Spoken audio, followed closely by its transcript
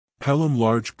Pelham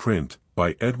Large Print,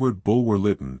 by Edward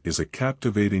Bulwer-Lytton, is a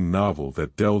captivating novel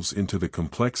that delves into the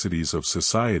complexities of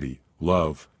society,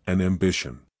 love, and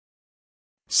ambition.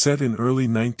 Set in early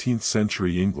 19th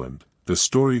century England, the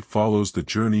story follows the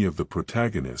journey of the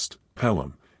protagonist,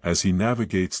 Pelham, as he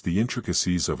navigates the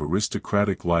intricacies of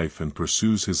aristocratic life and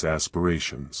pursues his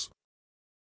aspirations.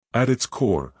 At its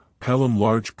core, Pelham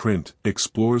Large Print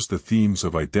explores the themes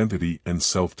of identity and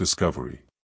self-discovery.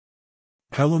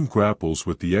 Pelham grapples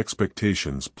with the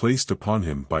expectations placed upon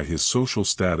him by his social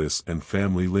status and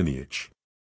family lineage.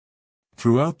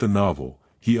 Throughout the novel,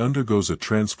 he undergoes a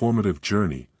transformative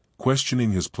journey,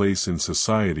 questioning his place in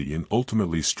society and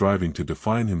ultimately striving to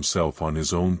define himself on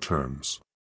his own terms.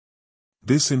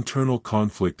 This internal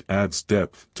conflict adds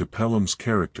depth to Pelham's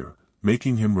character,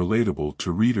 making him relatable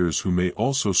to readers who may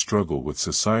also struggle with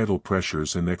societal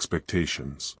pressures and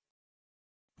expectations.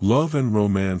 Love and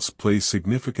romance play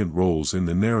significant roles in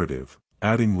the narrative,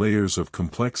 adding layers of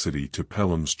complexity to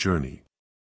Pelham's journey.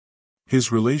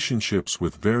 His relationships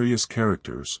with various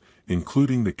characters,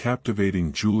 including the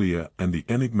captivating Julia and the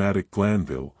enigmatic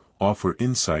Glanville, offer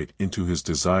insight into his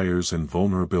desires and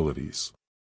vulnerabilities.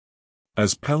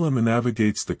 As Pelham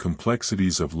navigates the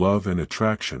complexities of love and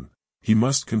attraction, he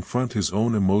must confront his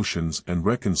own emotions and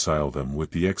reconcile them with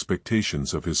the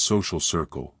expectations of his social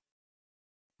circle.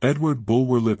 Edward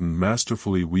Bulwer-Lytton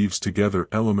masterfully weaves together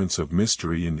elements of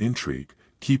mystery and intrigue,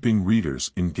 keeping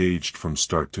readers engaged from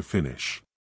start to finish.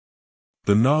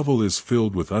 The novel is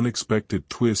filled with unexpected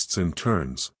twists and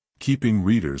turns, keeping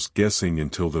readers guessing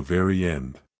until the very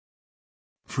end.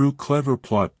 Through clever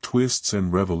plot twists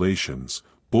and revelations,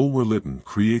 Bulwer-Lytton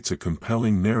creates a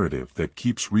compelling narrative that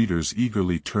keeps readers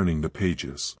eagerly turning the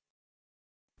pages.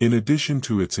 In addition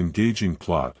to its engaging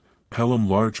plot, Pelham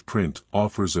Large Print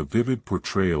offers a vivid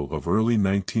portrayal of early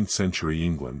 19th century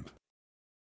England.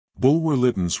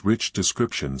 Bulwer-Lytton's rich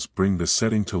descriptions bring the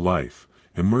setting to life,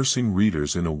 immersing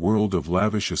readers in a world of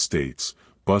lavish estates,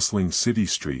 bustling city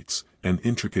streets, and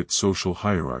intricate social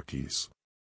hierarchies.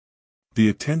 The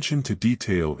attention to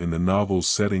detail in the novel's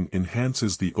setting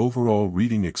enhances the overall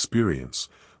reading experience,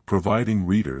 providing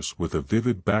readers with a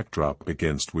vivid backdrop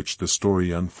against which the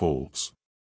story unfolds.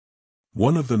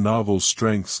 One of the novel's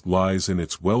strengths lies in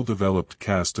its well-developed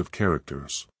cast of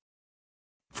characters.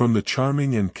 From the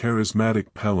charming and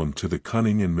charismatic Pelham to the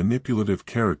cunning and manipulative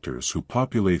characters who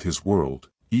populate his world,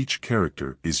 each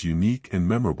character is unique and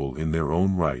memorable in their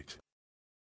own right.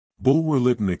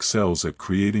 Bulwer-Lytton excels at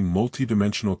creating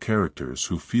multidimensional characters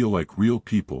who feel like real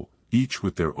people, each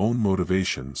with their own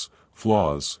motivations,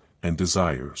 flaws, and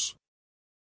desires.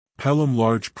 Pelham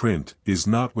Large Print is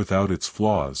not without its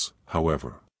flaws,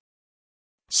 however.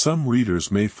 Some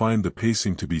readers may find the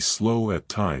pacing to be slow at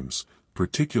times,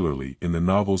 particularly in the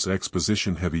novel's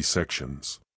exposition-heavy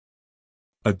sections.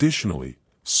 Additionally,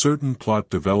 certain plot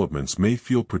developments may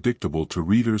feel predictable to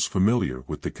readers familiar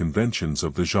with the conventions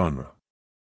of the genre.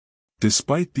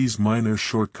 Despite these minor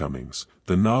shortcomings,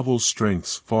 the novel's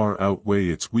strengths far outweigh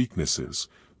its weaknesses,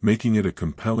 making it a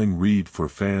compelling read for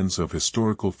fans of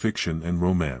historical fiction and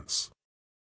romance.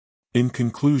 In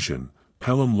conclusion,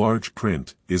 Pelham Large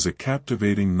Print is a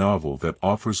captivating novel that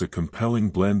offers a compelling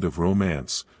blend of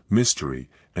romance, mystery,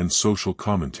 and social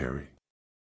commentary.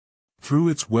 Through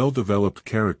its well-developed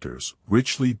characters,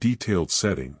 richly detailed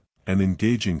setting, and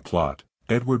engaging plot,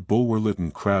 Edward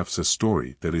Bulwer-Lytton crafts a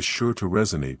story that is sure to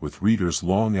resonate with readers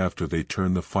long after they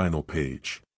turn the final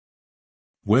page.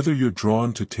 Whether you're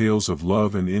drawn to tales of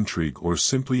love and intrigue or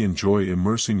simply enjoy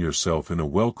immersing yourself in a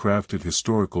well-crafted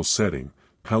historical setting,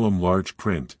 Pelham Large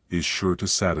Print is sure to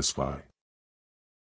satisfy.